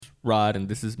Rod and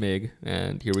this is Mig,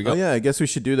 and here we go. Oh yeah, I guess we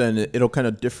should do that, and it'll kind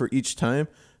of differ each time,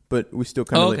 but we still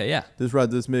kind of okay, yeah. This is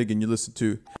Rod, this is Mig, and you listen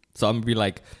to. So I'm gonna be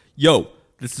like, yo,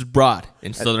 this is Rod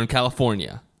in Southern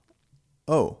California.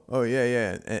 Oh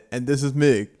yeah, and this is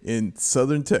Mig in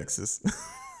Southern Texas.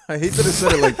 I hate that I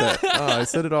said it like that. I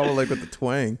said it all like with the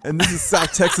twang. And this is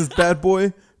South Texas bad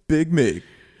boy, Big Mig.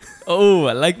 Oh,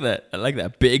 I like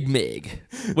that. Big Mig.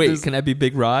 Wait, can that be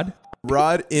Big Rod?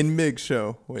 Rod in Mig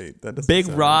show. Wait, that doesn't Big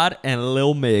sound Rod and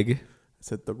Lil Mig. I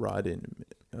said the Rod in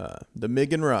the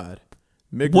Mig and Rod.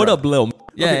 Mig What Rod. up, Lil?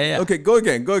 Yeah. Okay, go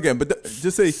again. But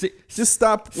just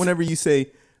stop whenever you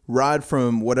say Rod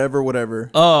from whatever.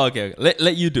 Oh, okay.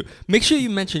 Let you do. Make sure you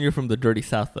mention you're from the Dirty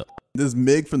South, though. This is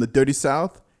Mig from the Dirty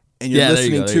South, and you're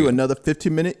listening to another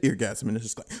 15-minute eargasm, and it's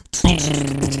just like...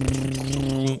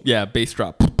 Yeah, bass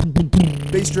drop.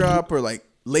 Bass drop or like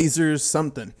lasers,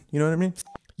 something. You know what I mean?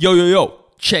 Yo.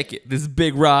 Check it. This is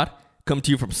Big Rod. Coming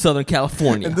to you from Southern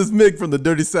California. And this is Mig from the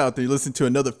Dirty South, and you're listening to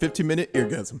another 15-minute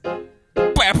eargasm.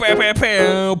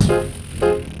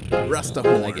 Rasta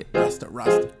horn. I like it.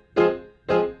 Rasta.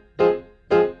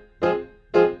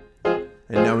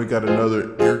 And now we got another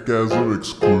Eargasm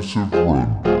exclusive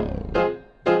rundown.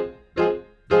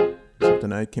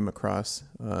 Something I came across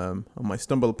on my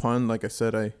Stumble Upon. Like I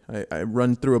said, I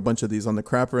run through a bunch of these on the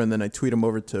Crapper, and then I tweet them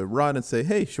over to Rod and say,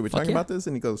 hey, should we talk about this?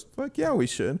 And he goes, fuck yeah, we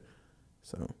should.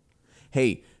 So,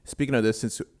 hey, speaking of this,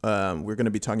 since we're going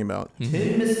to be talking about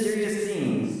 10 mysterious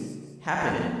things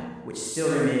happening, which still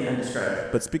remain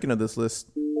undescribed. But speaking of this list,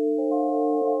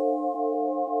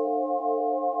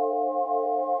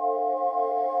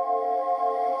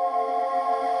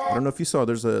 I don't know if you saw,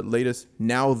 there's a latest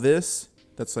Now This,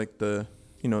 that's like the,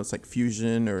 it's like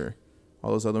Fusion or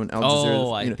all those other ones. Al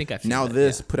Jazeera, I think I've seen Now that,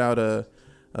 This yeah. put out a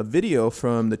video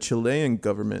from the Chilean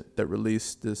government that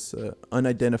released this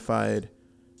unidentified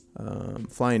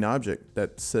flying object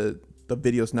that said the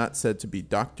video's not said to be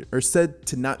doctored, or said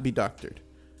to not be doctored.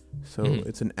 So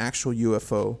it's an actual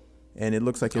UFO, and it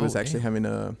looks like it was actually having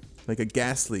a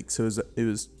gas leak. So it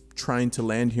was trying to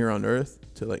land here on Earth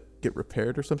to like get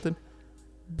repaired or something.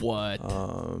 What?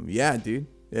 Yeah, dude.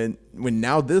 And when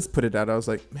Now This put it out, I was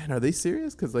like, man, are they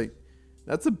serious? Because like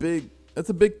that's a big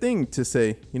thing to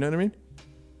say. You know what I mean?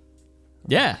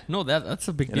 Yeah. No, that's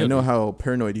a big And deal. I know how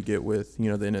paranoid you get with the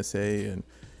NSA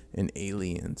and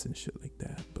aliens and shit like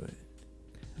that. But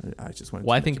I just wanted.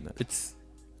 Well, to I think mention that.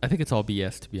 I think it's all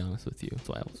BS, to be honest with you. That's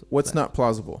why I was. What's not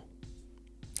plausible?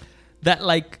 That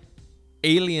like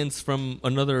aliens from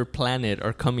another planet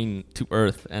are coming to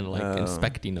Earth and like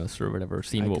inspecting us or whatever,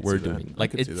 seeing what we're doing.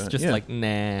 Like it's just like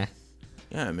nah.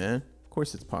 Yeah, man. Of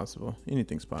course it's possible.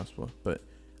 Anything's possible. But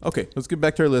okay, let's get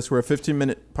back to our list. We're a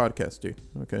 15-minute podcast, dude.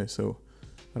 Okay, so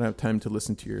I don't have time to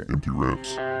listen to your Empty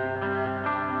rants.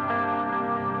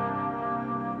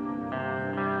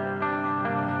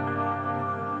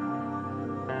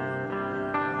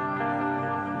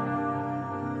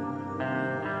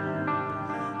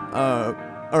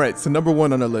 all right, so number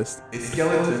one on our list. A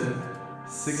skeleton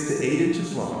 6 to 8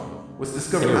 inches long was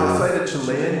discovered outside a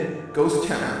Chilean ghost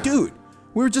town. Dude,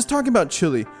 we were just talking about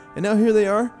Chile, and now here they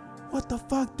are. What the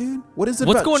fuck, dude? What is it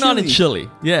What's about going on in Chile?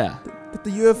 Yeah. That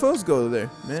the UFOs go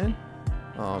there, man?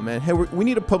 Oh, man. Hey, we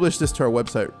need to publish this to our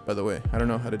website, by the way. I don't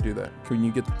know how to do that. Can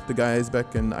you get the guys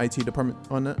back in the IT department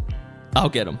on that? I'll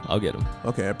get him.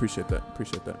 Okay, I appreciate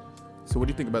that. So what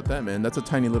do you think about that, man? That's a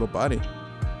tiny little body.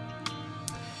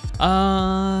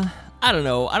 I don't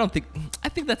know. I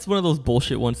think that's one of those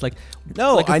bullshit ones. Like,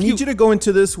 no, like I need you to go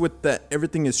into this with that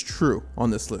everything is true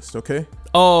on this list, okay?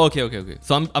 Oh, okay.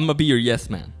 So I'm gonna be your yes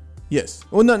man. Yes.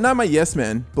 Well, not my yes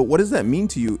man, but what does that mean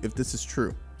to you if this is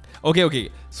true? Okay.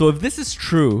 So if this is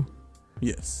true,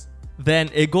 yes, then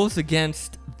it goes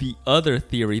against the other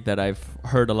theory that I've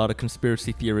heard a lot of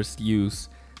conspiracy theorists use.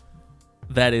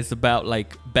 That is about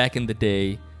like back in the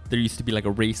day, there used to be like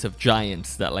a race of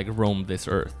giants that like roamed this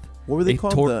earth. What were they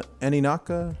called? The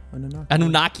Anunnaki?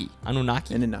 Anunnaki.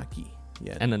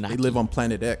 Yeah. Anunnaki. They live on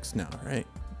Planet X now, right?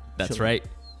 That's Chile. right.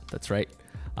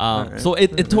 Right. So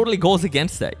it totally goes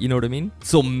against that. You know what I mean?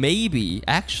 So maybe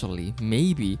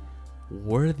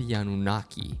we're the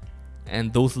Anunnaki,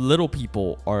 and those little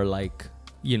people are like,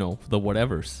 the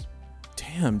whatevers.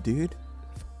 Damn, dude.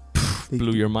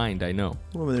 Blew your mind, I know.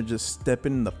 Well, they're just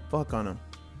stepping the fuck on them.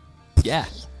 Yeah.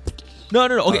 No.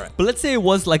 Okay, right. But let's say it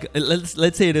was like,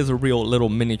 let's say it is a real little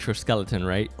miniature skeleton,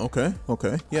 right? Okay.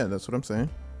 Yeah, that's what I'm saying.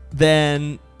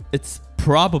 Then it's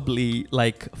probably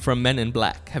like from Men in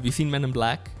Black. Have you seen Men in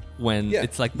Black? When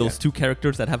it's like those two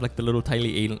characters that have like the little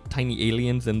tiny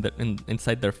aliens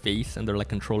inside their face, and they're like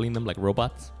controlling them like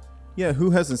robots. Yeah, who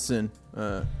hasn't seen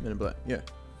Men in Black? Yeah.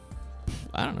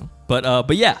 I don't know.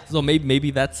 But yeah, so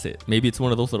maybe that's it. Maybe it's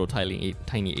one of those little tiny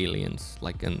aliens,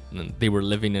 like, and they were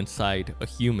living inside a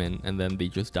human, and then they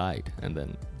just died, and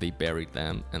then they buried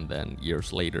them, and then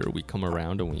years later we come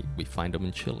around and we find them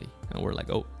in Chile, and we're like,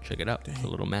 oh, check it out, it's a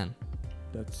little man.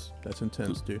 That's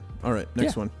intense, dude. All right,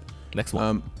 next one. Next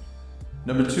one.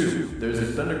 Number 2, there's a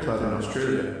thundercloud in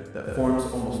Australia that forms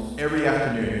almost every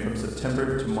afternoon from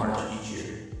September to March each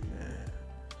year.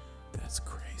 That's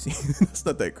crazy. That's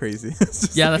not that crazy.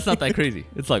 Yeah, that's not that crazy.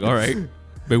 It's like, all right.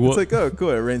 But what? It's like, oh,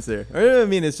 cool, it rains there. I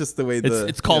mean, it's just the way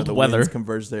it's called the weather. winds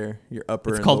converge there. Your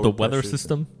upper. It's and called the lower weather pressures.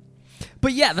 system.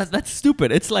 But yeah, that's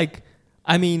stupid. It's like,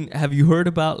 I mean, have you heard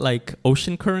about like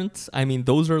ocean currents? I mean,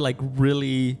 those are like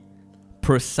really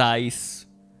precise.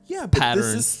 Yeah, but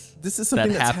patterns this is something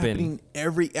that that's happen. happening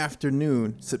every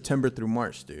afternoon, September through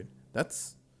March, dude.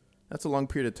 That's a long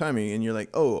period of time, and you're like,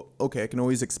 oh, okay, I can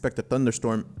always expect a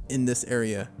thunderstorm in this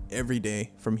area every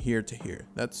day from here to here.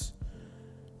 That's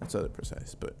other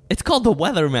precise, but It's called the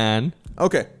weather, man.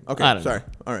 okay, I don't sorry, know.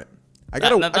 all right. I got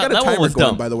That a one timer was going,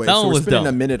 dumb. by the way, That so one we're was spending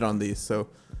dumb. a minute on these, so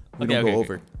we Okay, don't okay, go okay.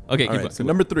 over. Okay, all keep right. going, So keep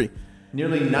number 3,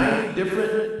 nearly 90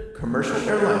 different commercial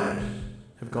airliners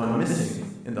have gone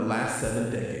missing in the last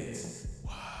 7 decades.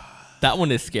 That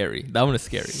one is scary.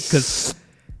 Because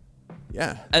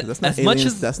Yeah, 'cause that's not as much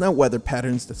aliens, as- that's not weather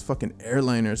patterns. That's fucking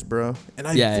airliners, bro. And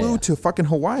I flew to fucking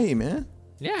Hawaii, man.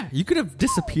 yeah, you could have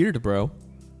disappeared, bro.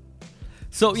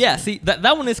 So yeah, see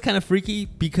that one is kind of freaky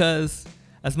because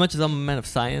as much as I'm a man of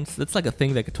science, that's like a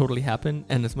thing that could totally happen.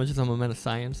 And as much as I'm a man of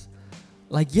science,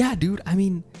 like yeah, dude. I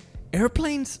mean,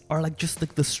 airplanes are like just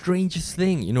like the strangest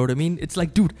thing. You know what I mean? It's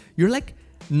like, dude, you're like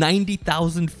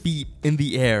 90,000 feet in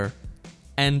the air,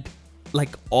 and like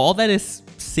all that is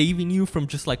saving you from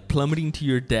just like plummeting to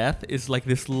your death is like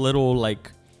this little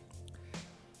like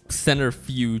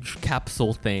centrifuge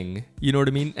capsule thing, you know what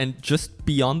I mean? And just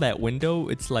beyond that window,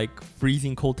 it's like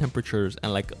freezing cold temperatures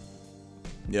and like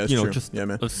Yeah, that's you know, true. just yeah,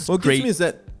 man. a What gets straight- me is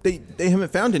that they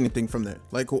haven't found anything from there.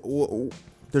 Like,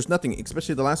 there's nothing,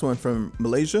 especially the last one from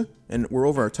Malaysia, and we're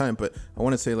over our time, but I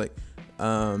want to say like,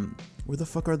 where the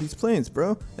fuck are these planes,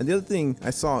 bro? And the other thing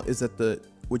I saw is that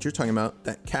what you're talking about,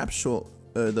 that capsule,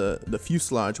 the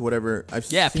fuselage, whatever. I've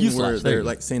seen fuselage, where there they're you go.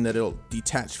 like saying that it'll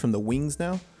detach from the wings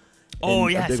now. Oh,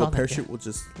 and yeah, I a big saw old that, parachute yeah. will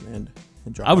just land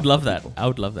and drop. I would off love on that. people. I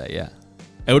would love that, yeah.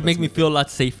 It would make me feel a lot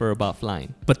safer about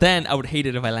flying. But then I would hate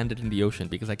it if I landed in the ocean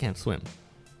because I can't swim.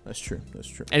 That's true. That's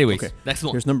true. Anyways, okay. next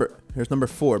one. Here's number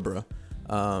 4, bro.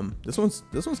 This one's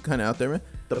kind of out there, man.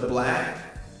 The Black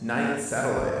Knight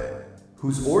satellite,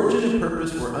 whose origin and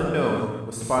purpose were unknown,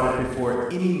 was spotted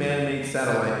before any man-made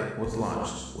satellite was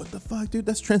launched. What the fuck, dude?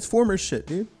 That's Transformers shit,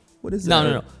 dude. What is that?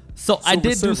 No. So I Silver did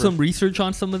do Surfer. some research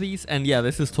on some of these, and yeah,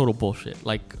 this is total bullshit.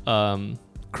 Like,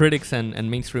 critics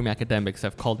and mainstream academics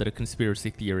have called it a conspiracy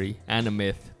theory and a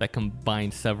myth that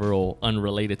combines several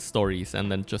unrelated stories,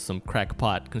 and then just some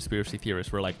crackpot conspiracy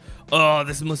theorists were like, oh,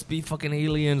 this must be fucking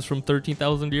aliens from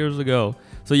 13,000 years ago.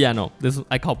 So yeah, no,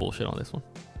 I call bullshit on this one.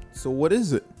 So what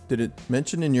is it? Did it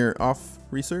mention in your off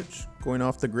research, going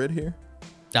off the grid here?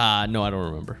 No, I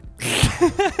don't remember.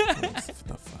 What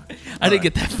the fuck? I didn't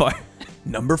get that far.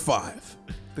 Number 5.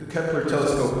 The Kepler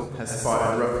telescope has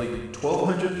spotted roughly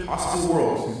 1,200 possible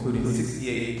worlds, including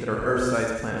 68 that are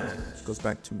Earth-sized planets. Which goes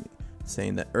back to me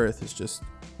saying that Earth is just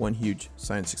one huge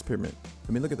science experiment.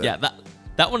 I mean, look at that. Yeah,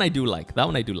 that one I do like.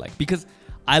 Because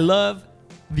I love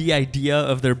the idea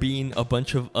of there being a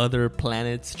bunch of other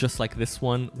planets just like this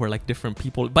one where like different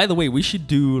people. By the way, we should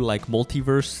do like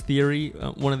multiverse theory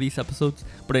one of these episodes.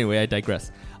 But anyway, I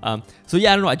digress. So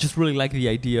yeah, I don't know. I just really like the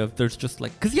idea of there's just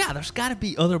like, because yeah, there's got to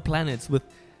be other planets with,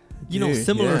 Dude,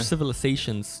 similar yeah.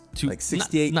 civilizations to Like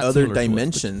 68 not other similar to us, but-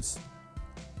 dimensions.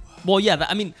 well, yeah,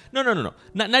 no.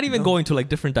 Not even going to like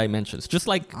different dimensions. Just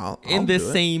like I'll in this do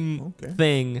it. same Okay.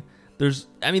 thing,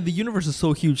 the universe is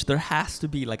so huge. There has to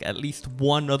be like at least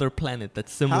one other planet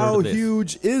that's similar How to this.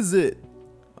 huge is it?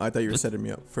 I thought you were setting me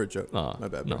up for a joke. Oh, My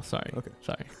bad. no, bro. sorry. Okay.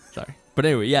 Sorry. But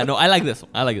anyway, yeah, no, I like this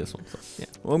one. So, yeah.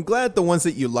 Well, I'm glad the ones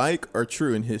that you like are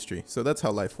true in history. So that's how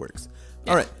life works.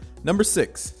 All right. Number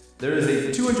 6. There is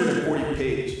a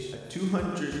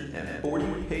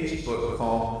 240-page book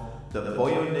called the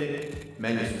Voynich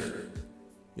Manuscript.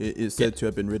 It is said to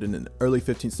have been written in the early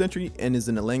 15th century and is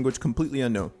in a language completely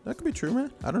unknown. That could be true,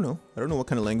 man. I don't know. I don't know what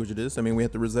kind of language it is. I mean, we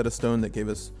had the Rosetta Stone that gave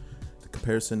us the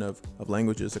comparison of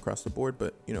languages across the board,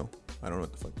 but, I don't know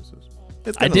what the fuck this is.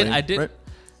 It's I kinda did. lame, right?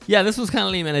 Yeah, this was kind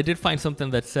of lame, and I did find something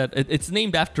that said it's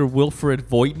named after Wilfred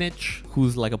Voynich,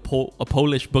 who's like a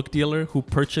Polish book dealer who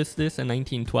purchased this in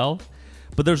 1912.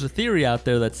 But there's a theory out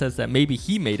there that says that maybe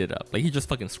he made it up. Like he just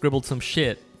fucking scribbled some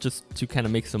shit just to kind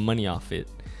of make some money off it.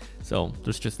 So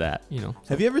there's just that, you know.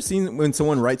 Have you ever seen when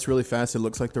someone writes really fast, it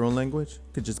looks like their own language?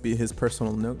 Could just be his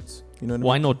personal notes. You know what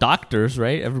Well, I I mean? know doctors,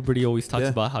 right? Everybody always talks Yeah.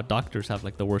 about how doctors have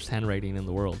like the worst handwriting in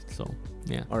the world. So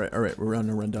yeah. All right. We're on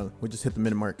a rundown. We just hit the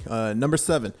minute mark. Number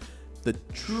 7. The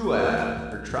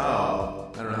Truad, or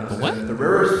Trowel, I don't know how to say What? it. The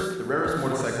rarest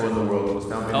motorcycle in the world was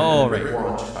found in Oh, Great right.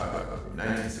 War in Chicago,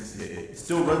 1968. It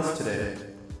still runs today.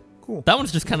 cool. That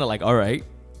one's just kind of like, all right,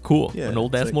 cool, Yeah, an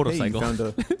old it's ass like, motorcycle. Hey, you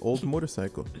found an old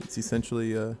motorcycle. It's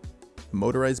essentially a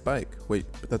motorized bike. Wait,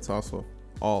 but that's also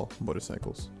all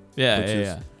motorcycles. yeah, which yeah, is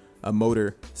yeah. a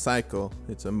motorcycle.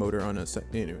 It's a motor on a.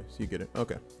 Anyways, you get it.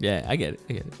 Okay. Yeah, I get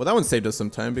it. Well, that one saved us some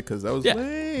time because that was Yeah.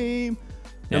 lame.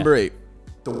 Yeah. Number 8.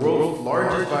 The world's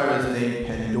largest virus named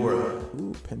Pandora.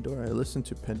 Ooh, Pandora. I listened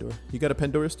to Pandora. You got a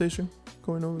Pandora station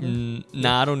going over there?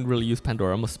 Nah, I don't really use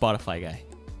Pandora. I'm a Spotify guy.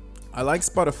 I like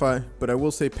Spotify, but I will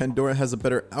say Pandora has a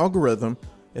better algorithm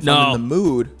if No. I'm in the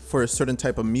mood for a certain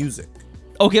type of music.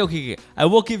 Okay. I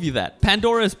will give you that.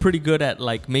 Pandora is pretty good at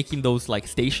like making those like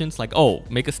stations. Like, oh,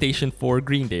 make a station for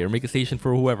Green Day, or make a station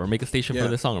for whoever, make a station Yeah. for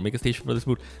this song, or make a station for this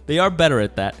mood. They are better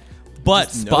at that. But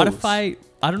Just Spotify,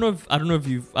 I don't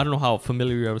know how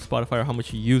familiar you are with Spotify or how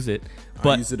much you use it. I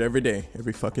But use it every day,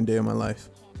 every fucking day of my life.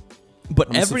 but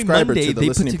I'm a every subscriber Monday to the they put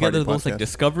Listening together Party those like podcast.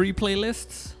 discovery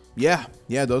playlists. Yeah,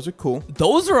 those are cool.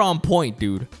 Those are on point,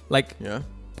 dude. Like, Yeah.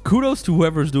 kudos to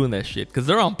whoever's doing that shit, because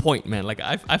they're on point, man. Like,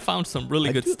 I found some really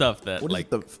I good do- stuff that What is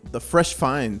like, it, the fresh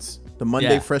finds, the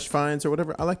Monday Yeah. fresh finds or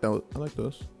whatever. I like that. I like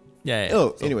those. yeah.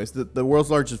 Oh, So- anyways, the world's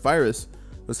largest virus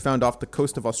was found off the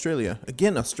coast of Australia.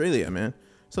 Again, Australia, man.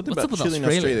 Something What's about up with chilling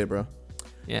Australia? Australia, bro.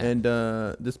 yeah. And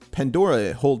this Pandora,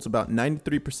 it holds about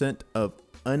 93% of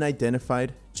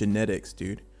unidentified genetics,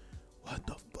 dude. What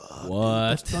the fuck? dude? What?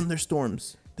 Those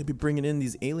thunderstorms. They be bringing in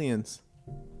these aliens.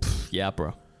 Yeah,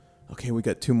 bro. Okay, we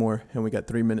got 2 more, and we got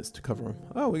 3 minutes to cover them.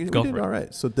 Oh, we Go did for it. all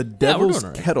right. So the Yeah, we're Devil's doing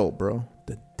all right. Kettle, bro.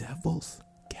 The Devil's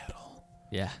Kettle.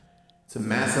 Yeah. It's a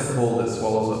massive hole that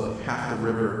swallows up half the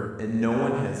river, and no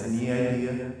one has any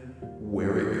idea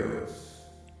where it goes.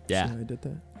 Yeah. See how I did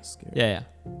that? Scary. Yeah.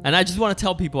 And I just want to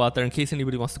tell people out there, in case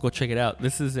anybody wants to go check it out,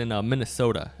 this is in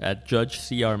Minnesota at Judge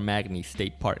C.R. Magny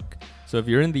State Park. So if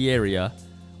you're in the area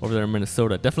over there in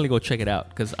Minnesota, definitely go check it out,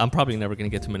 because I'm probably never going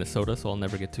to get to Minnesota, so I'll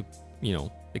never get to,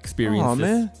 experience Oh this.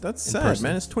 man, that's in sad, person.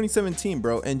 man. It's 2017,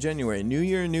 bro, and January, new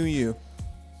year, new you.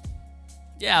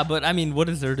 Yeah, but I mean, what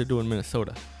is there to do in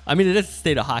Minnesota? I mean, it is a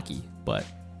state of hockey, but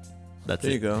that's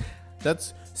There it. you go.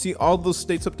 See all those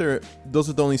states up there. Those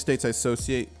are the only states I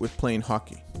associate with playing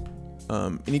hockey.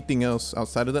 Anything else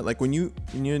outside of that, like when you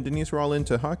and Denise were all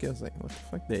into hockey, I was like, what the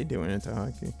fuck they doing into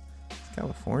hockey? It's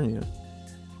California.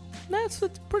 It's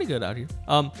pretty good out here.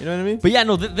 You know what I mean? But yeah,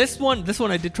 no, this one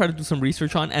I did try to do some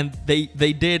research on, and they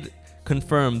did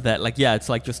confirm that, like, yeah, it's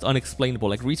like just unexplainable.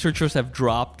 Like, researchers have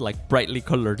dropped like brightly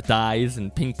colored dyes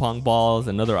and ping pong balls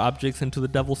and other objects into the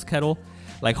Devil's Kettle,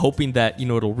 like hoping that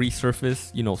it'll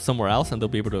resurface somewhere else, and they'll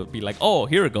be able to be like, oh,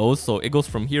 here it goes, so it goes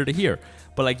from here to here.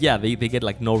 But like, yeah, they get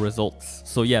like no results.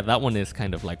 So yeah, that one is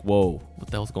kind of like, whoa, what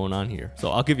the hell's going on here?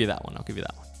 So I'll give you that one.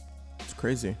 It's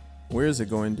crazy. Where is it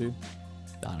going, dude?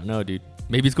 I don't know, dude.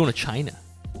 Maybe it's going to China.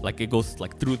 Like, it goes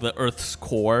like through the Earth's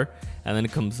core, and then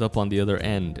it comes up on the other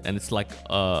end, and it's like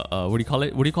what do you call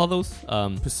it? What do you call those?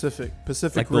 Pacific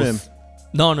Like Rim. those.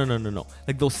 No.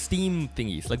 Like those steam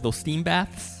thingies, like those steam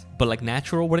baths, but like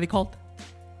natural. What are they called?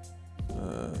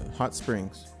 Hot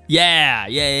springs.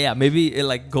 Yeah. Maybe it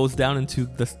like goes down into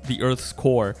the Earth's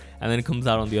core, and then it comes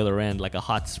out on the other end like a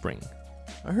hot spring.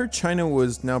 I heard China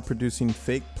was now producing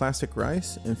fake plastic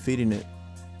rice and feeding it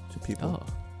to people.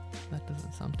 Oh, that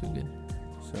doesn't sound too good.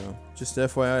 So just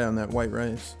FYI on that white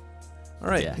rice. All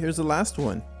right, Yeah. here's the last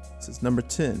one. This is number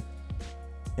 10.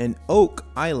 An Oak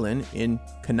Island in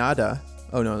Canada.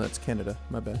 Oh no, that's Canada.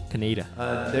 My bad. Canada.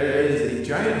 There is a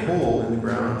giant hole in the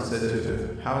ground said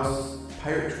to house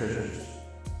pirate treasures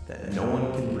that no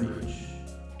one can reach.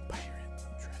 Pirate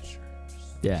treasures.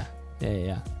 Yeah.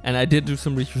 And I did do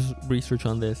some research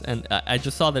on this, and I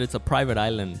just saw that it's a private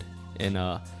island in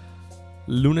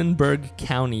Lunenburg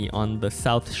County on the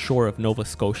south shore of Nova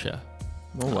Scotia.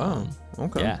 Oh wow.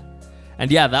 Okay. Yeah. And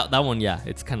yeah, that one, yeah,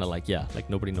 it's kind of like, yeah, like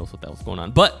nobody knows what that was going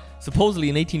on. But supposedly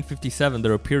in 1857,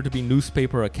 there appeared to be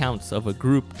newspaper accounts of a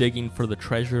group digging for the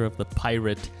treasure of the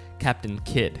pirate Captain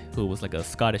Kidd, who was like a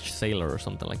Scottish sailor or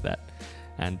something like that.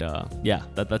 And yeah,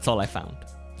 that's all I found.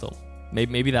 So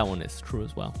maybe that one is true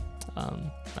as well. I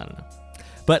don't know.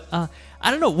 But I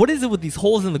don't know. What is it with these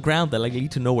holes in the ground that like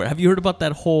lead to nowhere? Have you heard about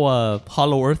that whole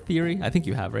hollow earth theory? I think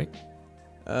you have, right?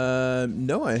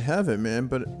 No, I haven't, man.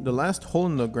 But the last hole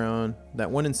in the ground, that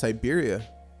one in Siberia,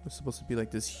 was supposed to be like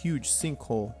this huge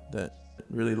sinkhole that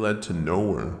Really led to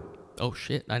nowhere. Oh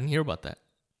shit! I didn't hear about that.